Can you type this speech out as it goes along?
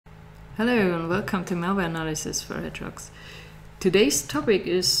Hello and welcome to Malware Analysis for Hedgehogs. Today's topic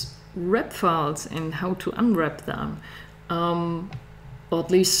is wrap files and how to unwrap them. Or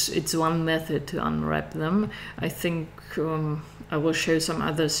at least it's one method to unwrap them. I think I will show some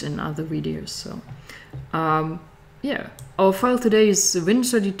others in other videos. So yeah, our file today is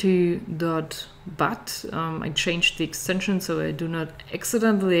win32.bat. I changed the extension so I do not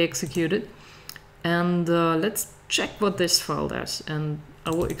accidentally execute it. And let's check what this file does, and I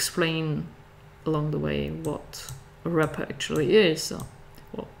will explain along the way what a wrapper actually is. So,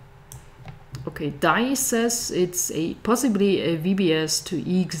 well, okay, DI says it's possibly a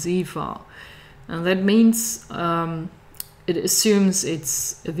VBS2Exe file, and that means it assumes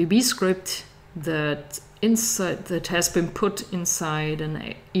it's a VB script that has been put inside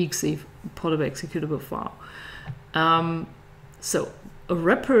an exe portable executable file. So a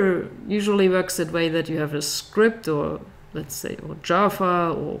wrapper usually works that way, that you have a script, or let's say, or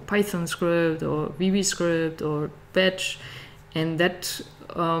Java or Python script or VB script or Batch, and that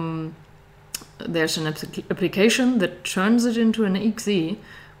there's an application that turns it into an exe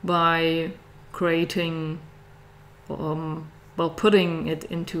by creating, putting it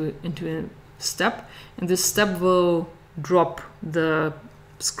into a step, and this step will drop the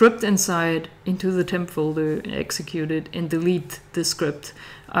script inside into the temp folder, execute it, and delete the script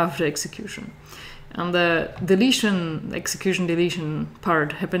after execution. And the execution deletion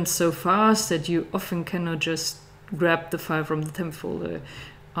part happens so fast that you often cannot just grab the file from the temp folder.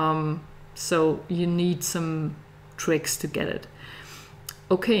 So you need some tricks to get it.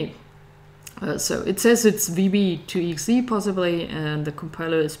 Okay, so it says it's VB2Exe possibly, and the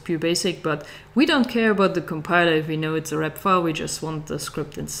compiler is pure basic, but we don't care about the compiler if we know it's a wrap file. We just want the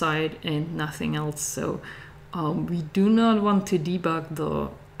script inside and nothing else. So we do not want to debug the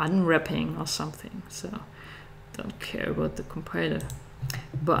unwrapping or something, so don't care about the compiler.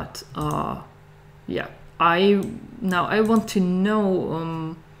 But yeah, I want to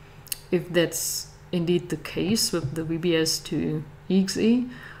know if that's indeed the case with the VBS2Exe.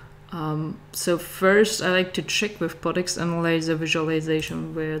 So first I like to check with POTX Analyzer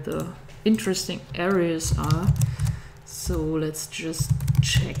visualization where the interesting areas are. So let's just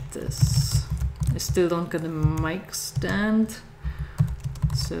check this. I still don't get a mic stand,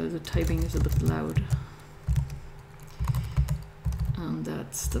 so the typing is a bit loud. And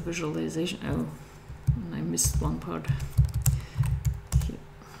that's the visualization. Oh, and I missed one part. Here.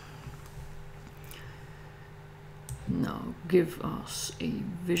 Now give us a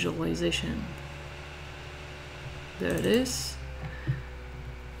visualization. There it is.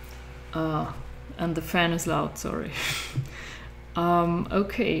 And the fan is loud, sorry.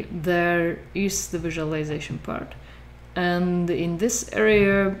 Okay, there is the visualization part. And in this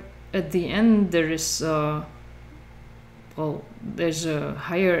area, at the end, there is, there's a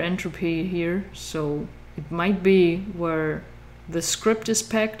higher entropy here, so it might be where the script is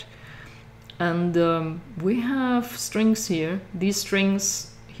packed. And we have strings here. These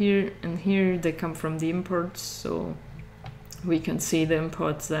strings here and here, they come from the imports, so we can see the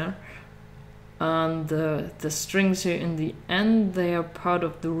imports there. And the strings here in the end, they are part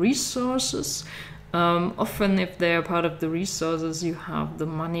of the resources. Often if they are part of the resources, you have the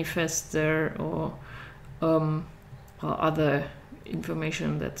manifest there, or other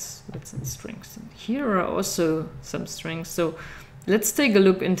information that's in strings. And here are also some strings. So let's take a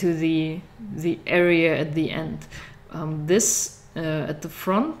look into the area at the end. This at the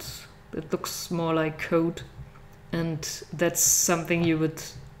front, it looks more like code, and that's something you would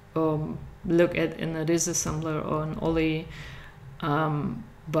look at in a disassembler or an Olly.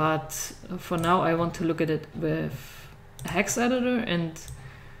 But for now I want to look at it with a hex editor, and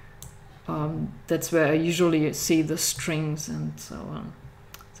that's where I usually see the strings and so on.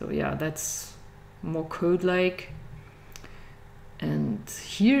 So yeah, that's more code-like. And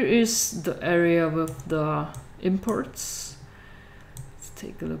here is the area with the imports. Let's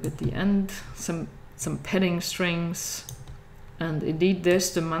take a look at the end. Some padding strings, and indeed there's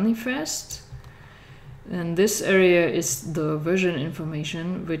the manifest. And this area is the version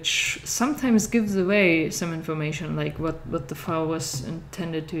information, which sometimes gives away some information, like what the file was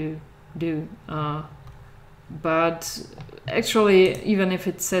intended to do. But actually, even if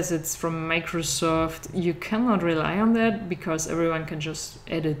it says it's from Microsoft, you cannot rely on that, because everyone can just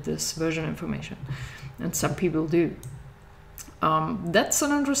edit this version information, and some people do. That's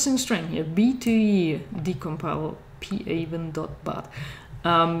an interesting string here, B2E decompile pa1.bat.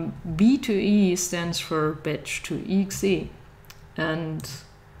 B2E stands for Batch2Exe, and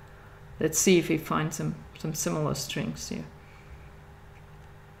let's see if we find some similar strings here.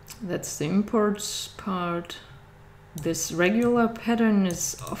 That's the imports part. this regular pattern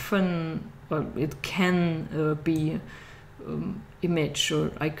is often, or it can be image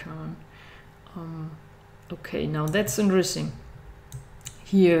or icon. Okay, now that's interesting.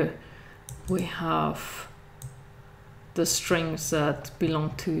 Here we have the strings that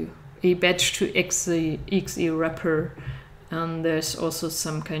belong to a Batch2Exe wrapper, and there's also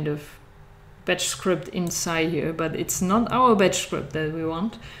some kind of batch script inside here, but it's not our batch script that we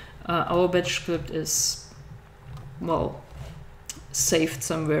want. Our batch script is, well, saved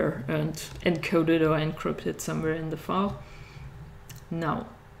somewhere and encoded or encrypted somewhere in the file. Now,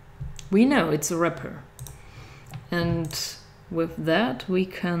 we know it's a wrapper, and with that we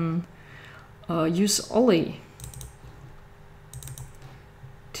can use Olly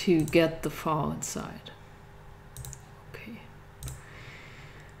to get the file inside. Okay.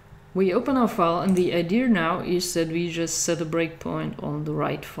 We open our file, and the idea now is that we just set a breakpoint on the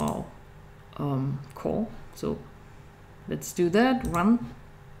write file call. So let's do that, run.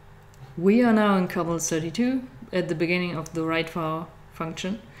 We are now in kernel 32 at the beginning of the write file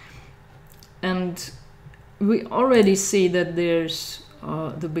function. And we already see that there's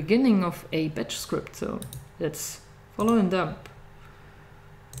the beginning of a batch script. So let's follow and dump.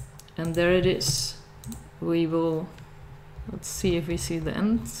 And there it is. We will, let's see if we see the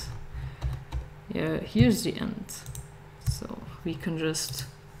end. Yeah, here's the end. So we can just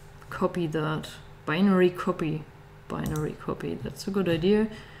copy that, binary copy, that's a good idea.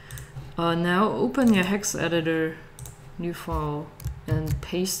 Now open your hex editor, new file, and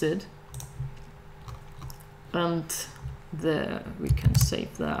paste it. And there we can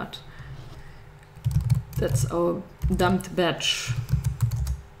save that. That's our dumped batch.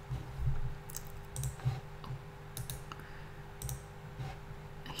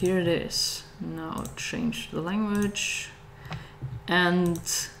 Here it is. Now change the language, and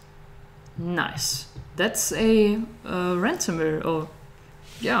nice. That's a ransomware, or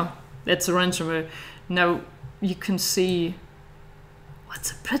yeah, that's a ransomware. Now you can see, well,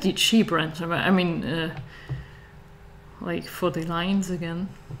 it's a pretty cheap ransomware. I mean, like 40 lines again.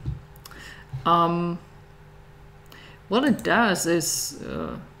 What it does is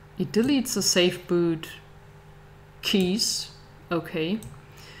it deletes the safe boot keys. Okay.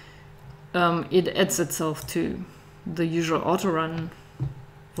 It adds itself to the usual autorun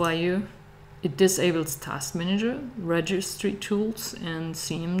value. It disables task manager, registry tools, and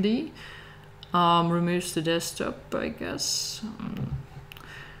CMD. Removes the desktop, I guess.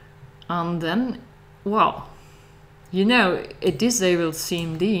 And then, wow, you know, it disables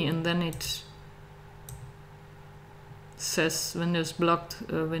CMD, and then it says Windows blocked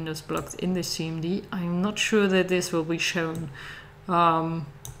in the CMD. I'm not sure that this will be shown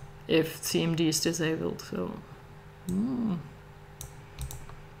if CMD is disabled. So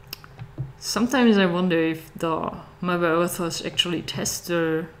sometimes I wonder if the malware authors actually test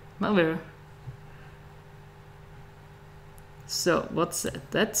their malware. So what's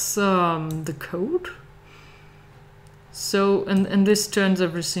that? That's the code. So and this turns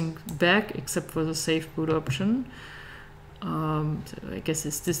everything back except for the safe boot option. So I guess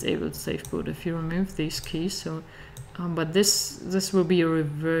it's disabled safe boot if you remove these keys. So but this will be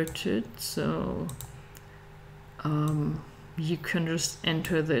reverted. So you can just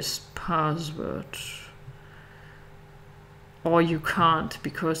enter this password, or you can't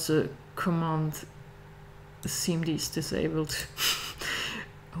because the command CMD is disabled.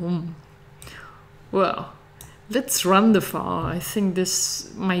 Well, let's run the file. I think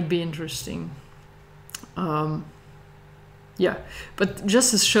this might be interesting. Yeah, but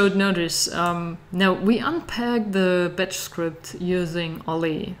just as short notice, now we unpack the batch script using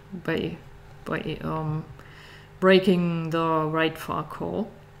Olly by breaking the write file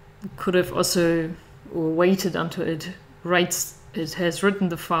call. Could have also waited until it has written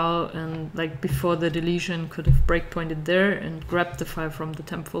the file, and like before the deletion could have breakpointed there and grabbed the file from the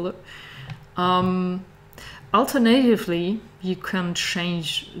temp folder. Alternatively, you can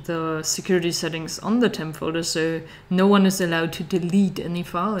change the security settings on the temp folder so no one is allowed to delete any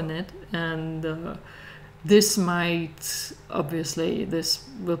file in it, and this will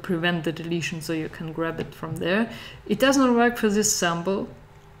prevent the deletion, so you can grab it from there. It does not work for this sample.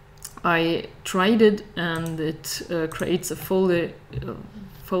 I tried it, and it creates a folder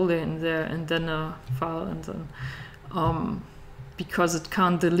in there and then a file, and then because it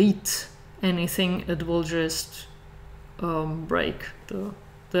can't delete anything, it will just break. The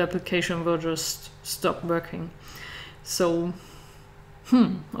application will just stop working. So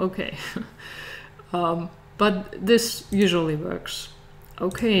okay. But this usually works.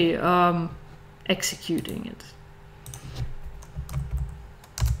 Okay, executing it.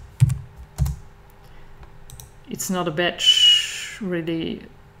 it's not a batch really.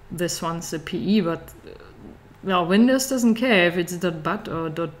 This one's a PE, but well, Windows doesn't care if it's .bat or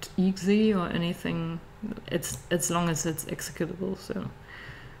 .exe or anything. It's as long as it's executable. So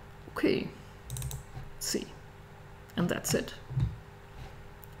okay, let's see, and that's it.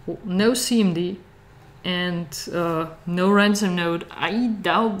 No CMD and no ransom node. I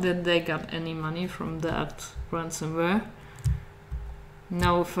doubt that they got any money from that ransomware.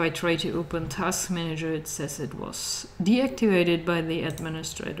 Now if I try to open Task Manager, it says it was deactivated by the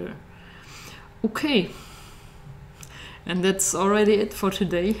administrator. Okay, and that's already it for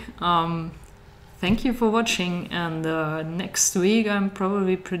today. Thank you for watching, and next week I'm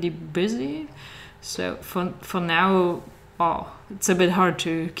probably pretty busy. So for now, it's a bit hard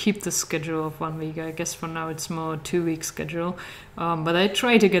to keep the schedule of 1 week. I guess for now it's more 2 week schedule, but I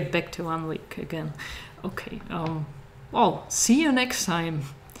try to get back to 1 week again. Okay, well, see you next time.